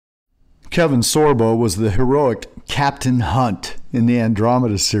Kevin Sorbo was the heroic Captain Hunt in the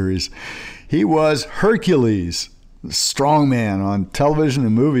Andromeda series. He was Hercules, the strongman on television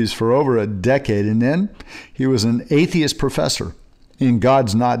and movies for over a decade, and then he was an atheist professor in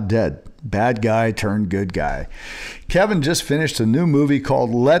God's Not Dead. Bad guy turned good guy. Kevin just finished a new movie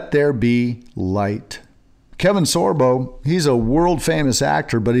called Let There Be Light. Kevin Sorbo, he's a world-famous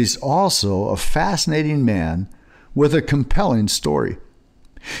actor, but he's also a fascinating man with a compelling story.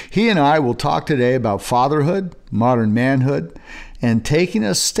 He and I will talk today about fatherhood, modern manhood, and taking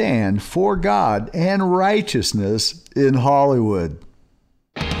a stand for God and righteousness in Hollywood.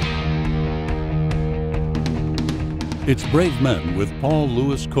 It's Brave Men with Paul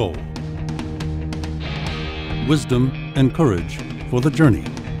Lewis Cole. Wisdom and courage for the journey.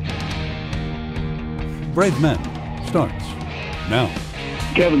 Brave Men starts now.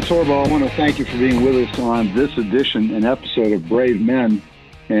 Kevin Sorbo, I want to thank you for being with us on this edition and episode of Brave Men.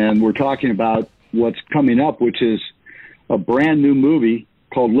 And we're talking about what's coming up, which is a brand new movie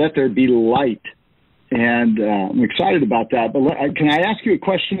called Let There Be Light. And I'm excited about that. But can I ask you a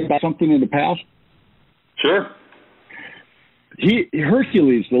question about something in the past? Sure.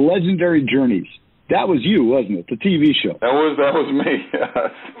 Hercules, The Legendary Journeys. That was you, wasn't it? The TV show. That was me,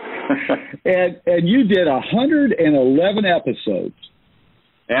 yes. and you did 111 episodes.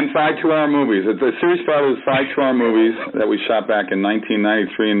 And 5 2-hour movies. The series started as 5 2-hour movies that we shot back in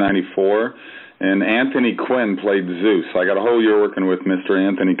 1993 and 94. And Anthony Quinn played Zeus. I got a whole year working with Mr.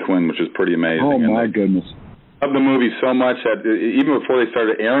 Anthony Quinn, which is pretty amazing. Oh, my goodness. I loved the movie so much that even before they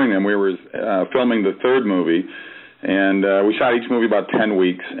started airing them, we were filming the third movie. And we shot each movie about 10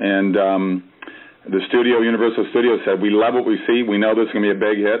 weeks. And the studio, Universal Studios, said, we love what we see. We know this is going to be a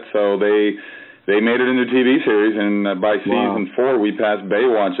big hit. So they made it into a TV series, and by season 4, we passed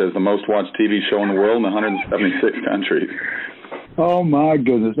Baywatch as the most-watched TV show in the world in 176 countries. Oh, my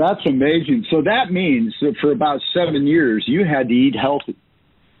goodness. That's amazing. So that means that for about 7 years, you had to eat healthy.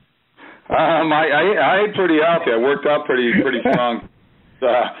 I ate pretty healthy. I worked out pretty strong.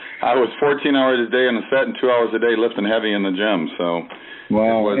 I was 14 hours a day on the set and 2 hours a day lifting heavy in the gym. So,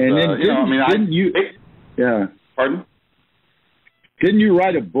 wow. Was, and then Pardon? Didn't you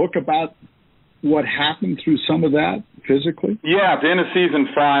write a book about what happened through some of that physically? Yeah, at the end of season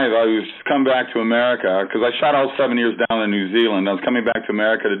 5, I was come back to America because I shot all 7 years down in New Zealand. I was coming back to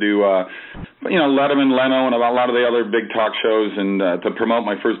America to do, Letterman, Leno, and a lot of the other big talk shows, and to promote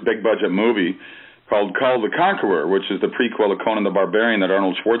my first big budget movie called The Conqueror, which is the prequel to Conan the Barbarian that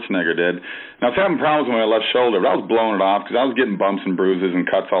Arnold Schwarzenegger did. And I was having problems with my left shoulder, but I was blowing it off because I was getting bumps and bruises and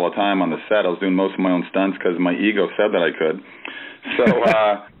cuts all the time on the set. I was doing most of my own stunts because my ego said that I could. So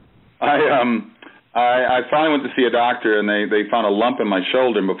I finally went to see a doctor, and they found a lump in my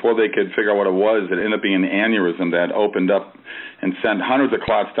shoulder, and before they could figure out what it was, it ended up being an aneurysm that opened up and sent hundreds of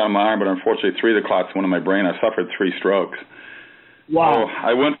clots down my arm, but unfortunately 3 of the clots went in my brain. I suffered 3 strokes. Wow. So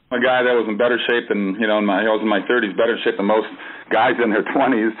I went from a guy that was in better shape than, I was in my 30s, better shape than most guys in their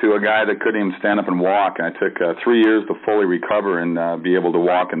 20s, to a guy that couldn't even stand up and walk. And I took 3 years to fully recover and be able to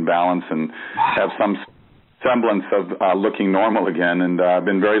walk and balance and have some semblance of looking normal again. And I've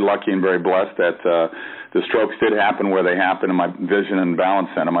been very lucky and very blessed that the strokes did happen where they happened in my vision and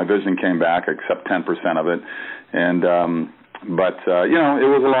balance center. My vision came back, except 10% of it. And but it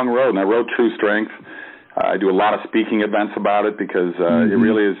was a long road, and I rode True Strength. I do a lot of speaking events about it because it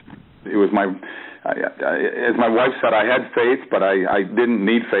really is. It was my, as my wife said, I had faith, but I didn't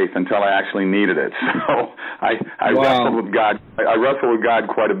need faith until I actually needed it. So I wrestled with God. I wrestled with God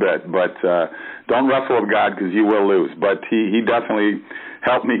quite a bit, but don't wrestle with God because you will lose. But he definitely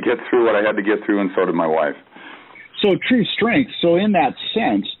helped me get through what I had to get through, and so did my wife. So True Strength. So in that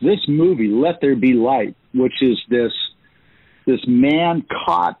sense, this movie, Let There Be Light, which is this man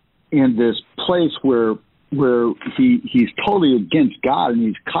caught in this place where he's totally against God, and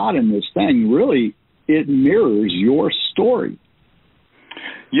he's caught in this thing. Really, it mirrors your story.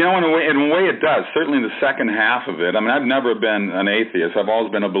 In a way it does. Certainly in the second half of it. I mean, I've never been an atheist. I've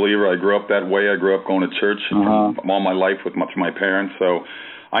always been a believer. I grew up that way. I grew up going to church all my life with my parents. So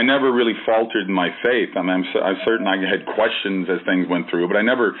I never really faltered in my faith. I mean, I'm certain I had questions as things went through, but I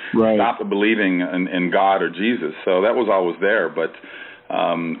never stopped believing in God or Jesus. So that was always there. But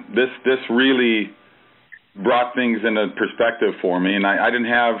this really brought things into perspective for me, and I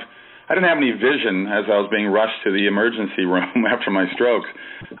didn't have any vision as I was being rushed to the emergency room after my strokes,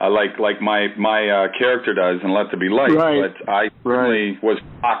 like my character does in Let There Be Light. But I really was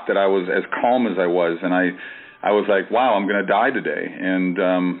shocked that I was as calm as I was, and I was like, wow, I'm going to die today. And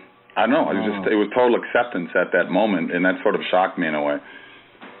I don't know, it was total acceptance at that moment, and that sort of shocked me in a way.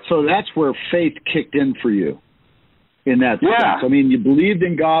 So that's where faith kicked in for you. in that sense. I mean, you believed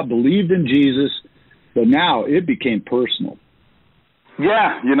in God, believed in Jesus, but now it became personal.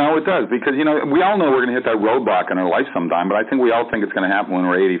 Yeah, you know, it does, because, you know, we all know we're going to hit that roadblock in our life sometime, but I think we all think it's going to happen when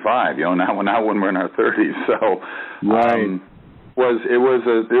we're 85, you know, not when we're in our 30s. So, right. It was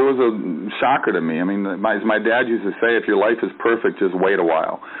a shocker to me. I mean, my dad used to say, if your life is perfect, just wait a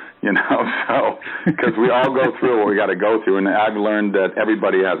while, you know, so, because we all go through what we got to go through, and I've learned that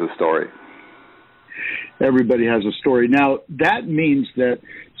everybody has a story. Everybody has a story. Now, that means that,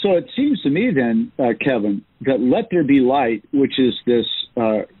 so it seems to me then, Kevin, that Let There Be Light, which is this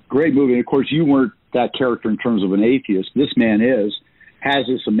great movie, and of course you weren't that character in terms of an atheist, this man has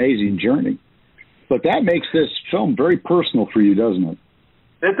this amazing journey. But that makes this film very personal for you, doesn't it?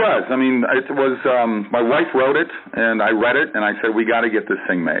 It does. I mean, it was, my wife wrote it, and I read it, and I said, we got to get this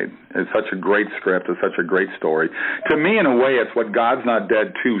thing made. It's such a great script. It's such a great story. To me, in a way, it's what God's Not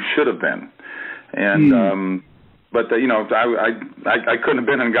Dead 2 should have been. And, but, you know, I couldn't have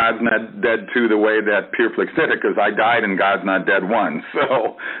been in God's Not Dead 2 the way that PureFlix did it, because I died in God's Not Dead 1,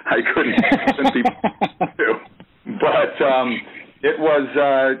 so I couldn't be two. But it was,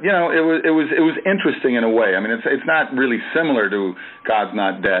 you know, it was interesting in a way. I mean, it's not really similar to God's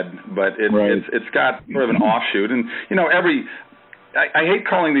Not Dead, but it's got sort of an offshoot, and you know, I hate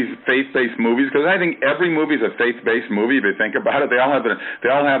calling these faith-based movies, because I think every movie is a faith-based movie. If you think about it, they all have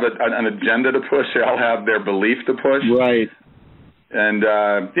an agenda to push. They all have their belief to push. Right. And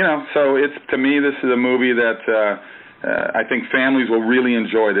you know, so to me, this is a movie that I think families will really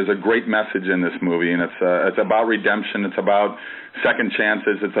enjoy. There's a great message in this movie, and it's about redemption. It's about second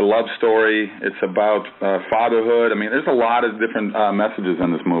chances. It's a love story. It's about fatherhood. I mean, there's a lot of different messages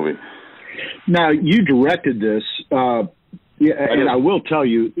in this movie. Now, you directed this. Yeah, and I will tell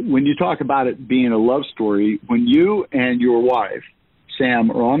you, when you talk about it being a love story, when you and your wife, Sam,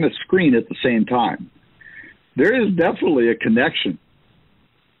 are on the screen at the same time, there is definitely a connection.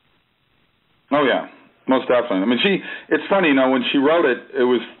 Oh, yeah, most definitely. I mean, it's funny, you know, when she wrote it,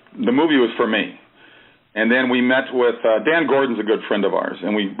 the movie was for me. And then we met with, Dan Gordon's a good friend of ours,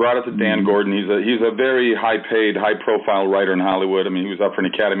 and we brought it to Dan Gordon. He's a very high-paid, high-profile writer in Hollywood. I mean, he was up for an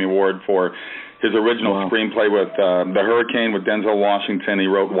Academy Award for his original screenplay with The Hurricane with Denzel Washington. He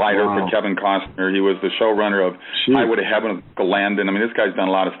wrote Wider for Kevin Costner. He was the showrunner of Highway to Heaven with Landon. I mean, this guy's done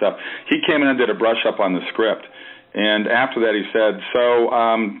a lot of stuff. He came in and did a brush-up on the script. And after that, he said, so,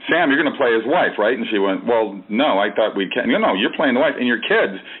 Sam, you're going to play his wife, right? And she went, well, no, I thought we can't. No, you're playing the wife. And your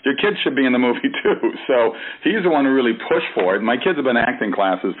kids should be in the movie, too. So he's the one who really pushed for it. My kids have been acting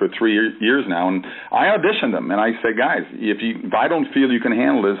classes for 3 years now, and I auditioned them. And I said, guys, if I don't feel you can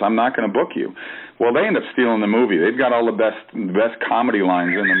handle this, I'm not going to book you. Well, they end up stealing the movie. They've got all the best comedy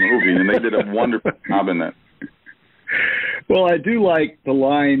lines in the movie, and they did a wonderful job in that. Well, I do like the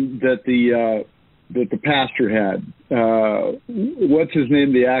line that the pastor had. What's his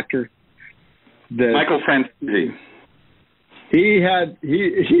name, the actor? Michael Franzese.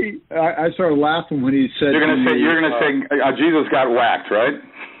 I started laughing when he said, You're going to say Jesus got whacked, right?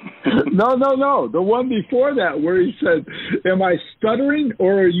 No. The one before that, where he said, am I stuttering,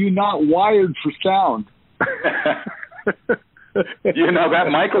 or are you not wired for sound? You know, that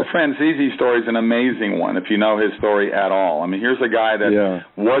Michael Franzese story is an amazing one, if you know his story at all. I mean, here's a guy that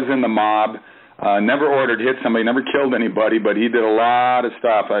was in the mob, never hit somebody, never killed anybody, but he did a lot of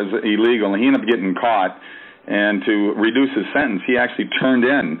stuff as illegal, and he ended up getting caught. And to reduce his sentence, he actually turned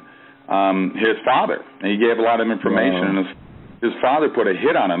in his father, and he gave a lot of information. And his father put a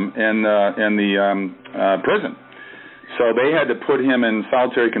hit on him in the prison, so they had to put him in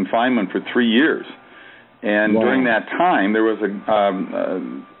solitary confinement for 3 years. And during that time, there was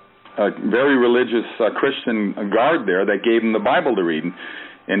a very religious Christian guard there that gave him the Bible to read.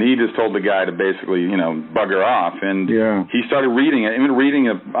 And he just told the guy to basically, you know, bugger off. And he started reading it, even reading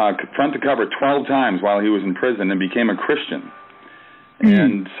it front to cover 12 times while he was in prison, and became a Christian.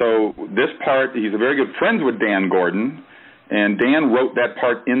 And so this part, he's a very good friend with Dan Gordon, and Dan wrote that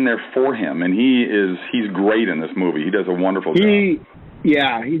part in there for him. And he's great in this movie. He does a wonderful job.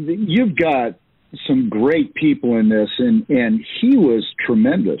 You've got some great people in this, and he was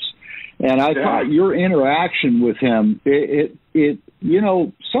tremendous. And I thought your interaction with him, it you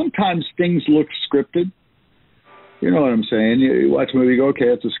know, sometimes things look scripted. You know what I'm saying? You watch a movie, you go, okay,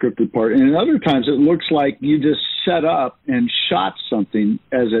 that's a scripted part. And other times it looks like you just set up and shot something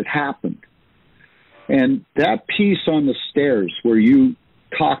as it happened. And that piece on the stairs where you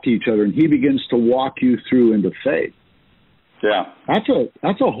talk to each other and he begins to walk you through into faith. Yeah. That's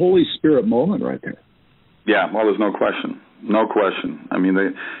a Holy Spirit moment right there. Yeah, well, there's no question. No question. I mean,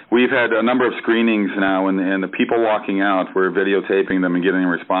 we've had a number of screenings now, and the people walking out, we're videotaping them and getting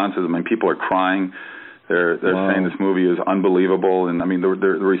responses. I mean, people are crying. They're saying this movie is unbelievable, and I mean the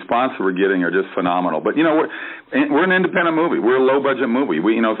response that we're getting are just phenomenal. But we're an independent movie. We're a low budget movie.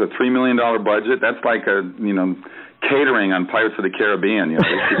 It's a $3 million budget. That's like catering on Pirates of the Caribbean.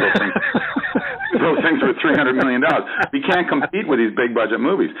 People think those things are $300 million. We can't compete with these big budget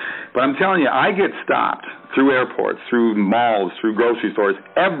movies. But I'm telling you, I get stopped through airports, through malls, through grocery stores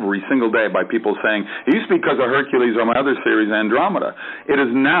every single day by people saying, it used to be because of Hercules or my other series, Andromeda. It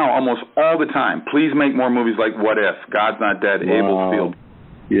is now almost all the time. Please make more movies like What If, God's Not Dead, Abel's Field,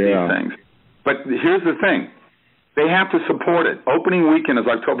 these things. But here's the thing. They have to support it. Opening weekend is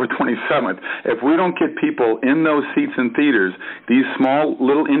October 27th. If we don't get people in those seats in theaters, these small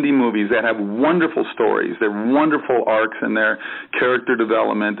little indie movies that have wonderful stories, they're wonderful arcs in their character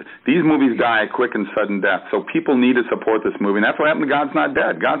development, these movies die a quick and sudden death. So people need to support this movie. And that's what happened to God's Not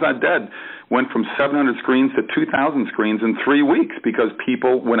Dead. God's Not Dead went from 700 screens to 2,000 screens in 3 weeks because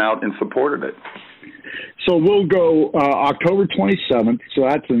people went out and supported it. So we'll go October 27th. So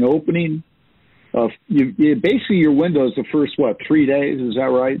that's an opening. Basically, your window is the first 3 days? Is that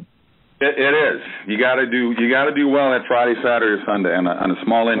right? It is. You got to do well at Friday, Saturday, or Sunday on a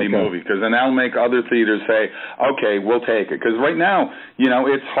small indie movie, because then that'll make other theaters say, okay, we'll take it. Because right now,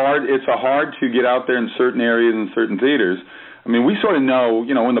 it's hard. It's hard to get out there in certain areas and certain theaters. I mean, we sort of know,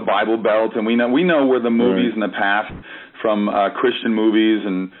 in the Bible Belt, and we know where the movies in the past from Christian movies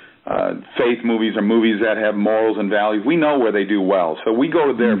and faith movies or movies that have morals and values. We know where they do well, so we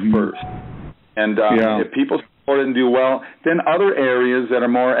go there first. And if people support it and do well, then other areas that are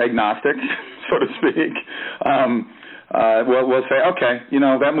more agnostic, so to speak, we'll say, okay,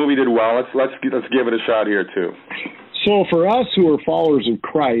 that movie did well. Let's give it a shot here too. So for us who are followers of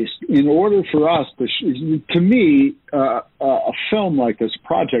Christ, in order for us to me, a film like this, a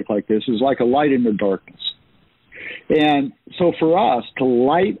project like this, is like a light in the darkness. And so for us to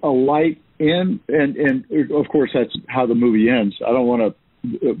light a light in, and of course that's how the movie ends. I don't want to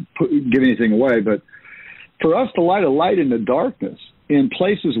give anything away, but for us to light a light in the darkness in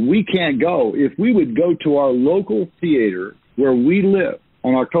places we can't go, if we would go to our local theater where we live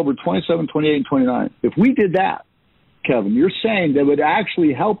on October 27, 28, and 29, if we did that, Kevin, you're saying that would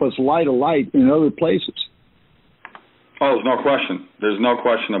actually help us light a light in other places. Oh, there's no question. There's no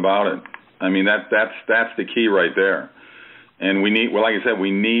question about it. I mean, that's the key right there. And we need, like I said,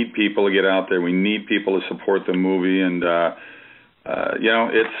 we need people to get out there. We need people to support the movie. And,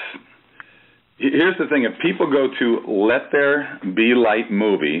 here's the thing. If people go to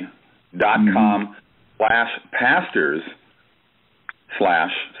lettherebelightmovie.com/pastors/ so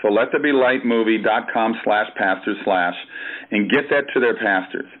lettherebelightmovie.com/pastors/ and get that to their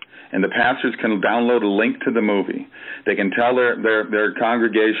pastors. And the pastors can download a link to the movie. They can tell their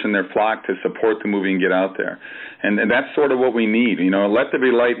congregation, their flock, to support the movie and get out there. And that's sort of what we need.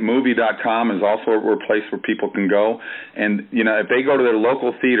 Lettherebelightmovie.com is also a place where people can go. And, if they go to their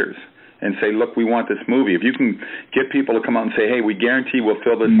local theaters and say, look, we want this movie, if you can get people to come out and say, hey, we guarantee we'll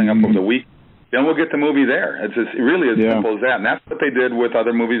fill this thing up over the week, then we'll get the movie there. It's really as simple as that. And that's what they did with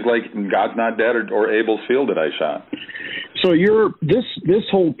other movies like God's Not Dead or Abel's Field that I shot. So this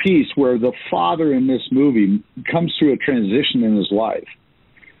whole piece where the father in this movie comes through a transition in his life,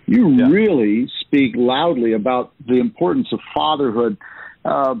 you really speak loudly about the importance of fatherhood.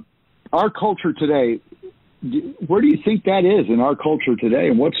 Our culture today, where do you think that is in our culture today,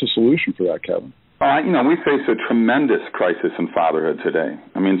 and what's the solution for that, Kevin? We face a tremendous crisis in fatherhood today.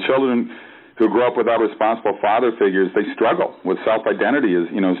 I mean, children who grow up without responsible father figures, they struggle with self-identity as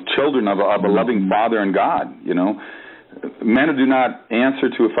children of a loving father and God. Men who do not answer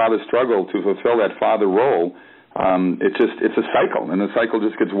to a father's struggle to fulfill that father role, it's a cycle, and the cycle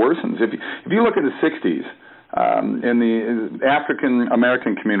just gets worsened. If you look at the 60s, in the African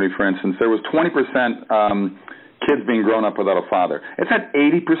American community, for instance, there was 20% kids being grown up without a father. It's at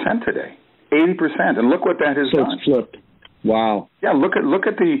 80% today. 80%, and look what that has done. It's flipped. Wow. Yeah, look at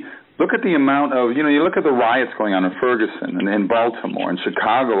the amount of, you look at the riots going on in Ferguson and in Baltimore and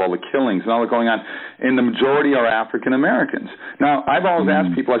Chicago, all the killings and all that going on, and the majority are African Americans. Now, I've always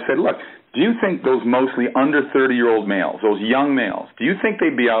asked people, I said, look, do you think those mostly under 30-year-old males, those young males, do you think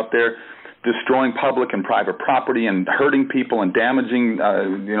they'd be out there destroying public and private property and hurting people and damaging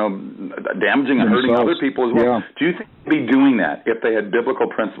and hurting other people as well? Yeah. Do you think they'd be doing that if they had biblical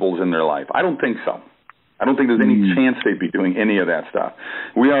principles in their life? I don't think so. I don't think there's any chance they'd be doing any of that stuff.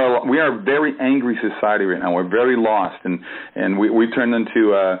 We are a very angry society right now. We're very lost, and we turned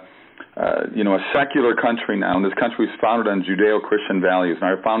into a secular country now. And this country is founded on Judeo-Christian values. And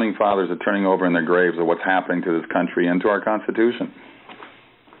our founding fathers are turning over in their graves of what's happening to this country and to our Constitution.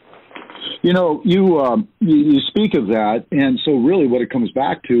 You speak of that, and so really what it comes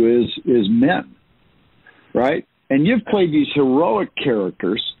back to is men. right? And you've played these heroic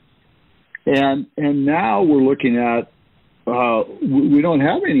characters, and now we're looking at we don't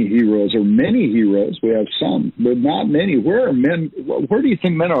have any heroes, or many heroes. We have some, but not many. Where are men? Where do you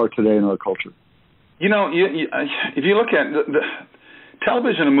think men are today in our culture? You know, if you look at the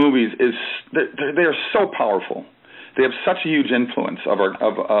television and movies, they are so powerful. They have such a huge influence of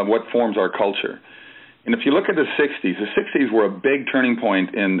what forms our culture. And if you look at the 60s were a big turning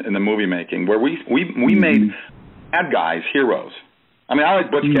point in the movie making, where we made bad guys heroes. I mean, I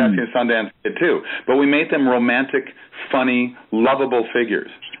like Butch Cassidy and Sundance Kid too, but we made them romantic, funny, lovable figures.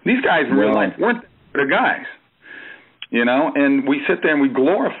 These guys in real life weren't the guys, you know. And we sit there and we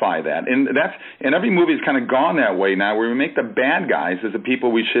glorify that, and every movie's kind of gone that way now, where we make the bad guys as the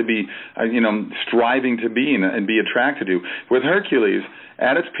people we should be, striving to be and be attracted to. With Hercules,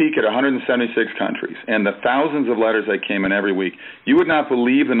 at its peak at 176 countries, and the thousands of letters that came in every week, you would not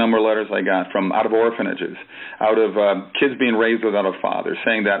believe the number of letters I got from out of orphanages, out of kids being raised without a father,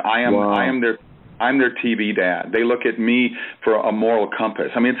 saying that I'm their TV dad. They look at me for a moral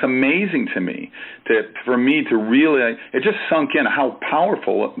compass. I mean, it's amazing to me for me to really, it just sunk in how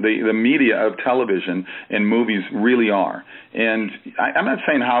powerful the media of television and movies really are. And I'm not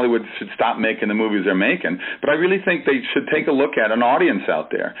saying Hollywood should stop making the movies they're making, but I really think they should take a look at an audience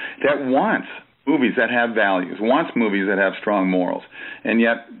out there that wants movies that have values, wants movies that have strong morals. And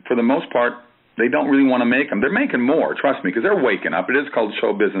yet, for the most part, they don't really want to make them. They're making more, trust me, because they're waking up. It is called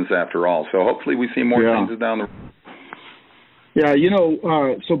show business after all. So hopefully we see more changes down the road. Yeah,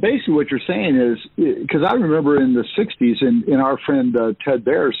 so basically what you're saying is, because I remember in the 60s, and our friend Ted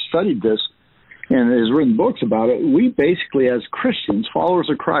Baer studied this and has written books about it, we basically, as Christians, followers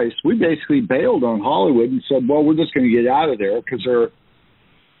of Christ, we basically bailed on Hollywood and said, well, we're just going to get out of there because they're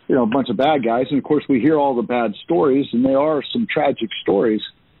a bunch of bad guys. And, of course, we hear all the bad stories, and they are some tragic stories.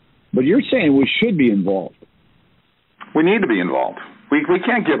 But you're saying we should be involved. We need to be involved. We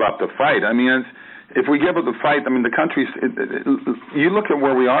can't give up the fight. I mean, if we give up the fight, I mean, the country's. You look at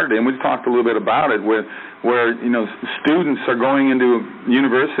where we are today, and we've talked a little bit about it, where students are going into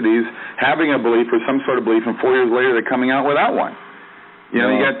universities having a belief or some sort of belief, and 4 years later they're coming out without one. You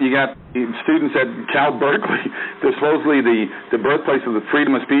got students at Cal Berkeley, supposedly the birthplace of the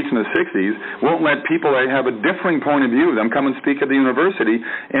freedom of speech in the 60s, won't let people that have a differing point of view of them come and speak at the university,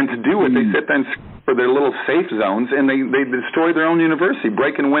 and to do it, they sit there and for their little safe zones, and they destroy their own university,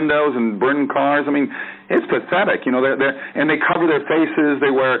 breaking windows and burning cars. I mean, it's pathetic. And they cover their faces.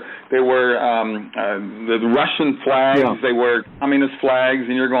 They wear the Russian flags. Yeah. They wear communist flags,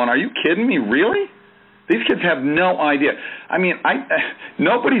 and you're going, are you kidding me? Really? These kids have no idea. I mean,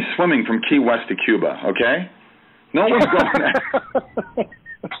 nobody's swimming from Key West to Cuba, okay? No one's going there.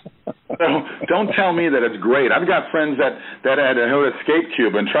 So don't tell me that it's great. I've got friends that who escaped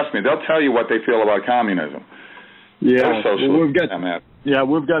Cuba, and trust me, they'll tell you what they feel about communism. Yeah, we've got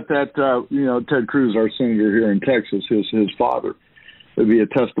that. Ted Cruz, our senator here in Texas, his father. It'd be a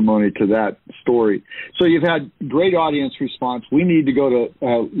testimony to that story. So you've had great audience response. We need to go to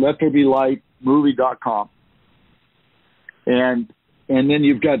LetThereBeLightMovie.com, and then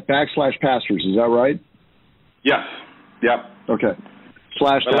you've got /pastors. Is that right? Yes. Yep. Okay.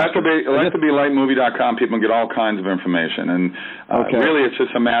 LetThereBeLightMovie.com. People can get all kinds of information, and really, it's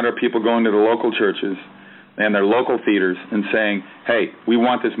just a matter of people going to the local churches and their local theaters and saying, "Hey, we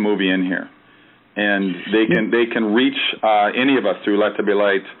want this movie in here." And they can reach any of us through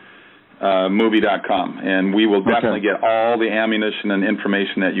LetThereBeLightMovie.com, and we will definitely get all the ammunition and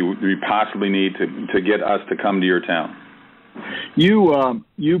information that you possibly need to get us to come to your town.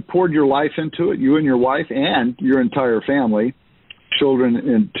 You poured your life into it, you and your wife and your entire family, children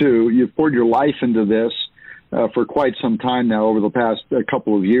and two. You've poured your life into this for quite some time now, over the past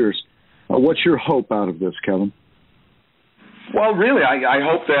couple of years. What's your hope out of this, Kevin? Well, really, I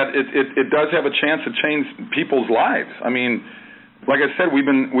hope that it does have a chance to change people's lives. I mean, like I said, we've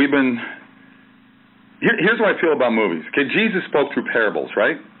been. Here's what I feel about movies. Okay, Jesus spoke through parables,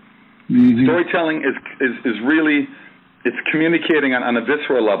 right? Mm-hmm. Storytelling is really, it's communicating on a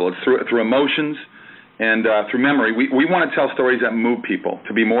visceral level. It's through emotions and through memory. We want to tell stories that move people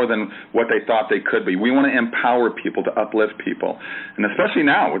to be more than what they thought they could be. We want to empower people, to uplift people, and especially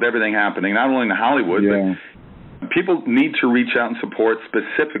now with everything happening, not only in Hollywood, but people need to reach out and support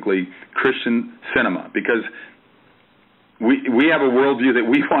specifically Christian cinema, because we have a worldview that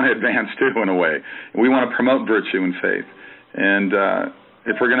we want to advance too, in a way. We want to promote virtue and faith. And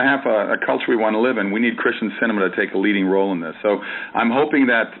if we're going to have a culture we want to live in, we need Christian cinema to take a leading role in this. So I'm hoping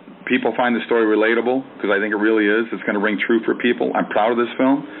that people find the story relatable, because I think it really is. It's going to ring true for people. I'm proud of this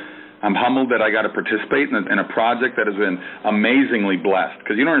film. I'm humbled that I got to participate in a project that has been amazingly blessed.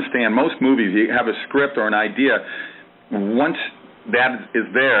 Because you don't understand, most movies, you have a script or an idea. Once that is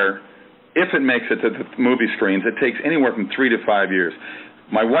there, if it makes it to the movie screens, it takes anywhere from 3 to 5 years.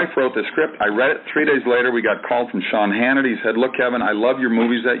 My wife wrote the script. I read it. 3 days later, we got called from Sean Hannity. He said, look, Kevin, I love your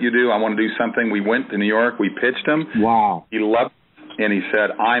movies that you do. I want to do something. We went to New York. We pitched him. Wow. He loved it, and he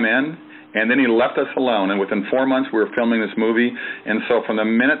said, I'm in. And then he left us alone. And within 4 months, we were filming this movie. And so from the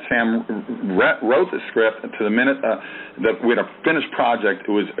minute Sam wrote the script to the minute that we had a finished project,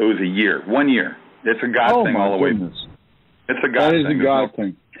 it was a year, 1 year. It's a God thing all the way. It's a God thing. That is a God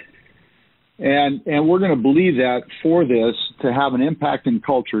thing. And we're going to believe that for this to have an impact in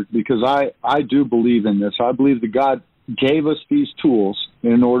culture, because I do believe in this. I believe that God gave us these tools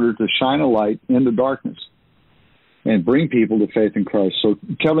in order to shine a light in the darkness and bring people to faith in Christ. So,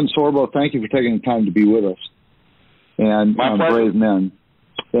 Kevin Sorbo, thank you for taking the time to be with us and on Brave Men.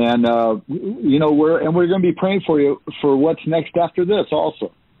 And we're going to be praying for you for what's next after this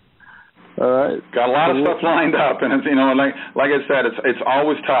also. All right. Got a lot of stuff lined up, and it's, like I said, it's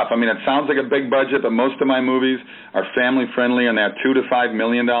always tough. I mean, it sounds like a big budget, but most of my movies are family friendly in that $2 to $5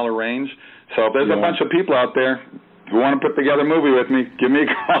 million range. So if there's a bunch of people out there who want to put together a movie with me, give me a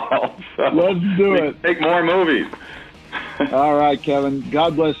call. So let's do it. Make more movies. All right, Kevin.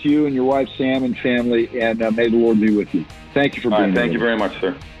 God bless you and your wife Sam and family, and may the Lord be with you. Thank you for being here. Thank you very much,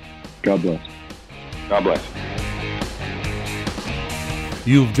 sir. God bless. God bless.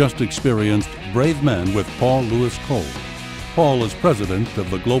 You've just experienced Brave Men with Paul Louis Cole. Paul is president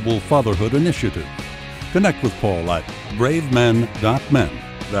of the Global Fatherhood Initiative. Connect with Paul at bravemen.men.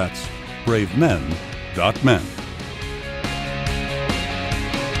 That's bravemen.men.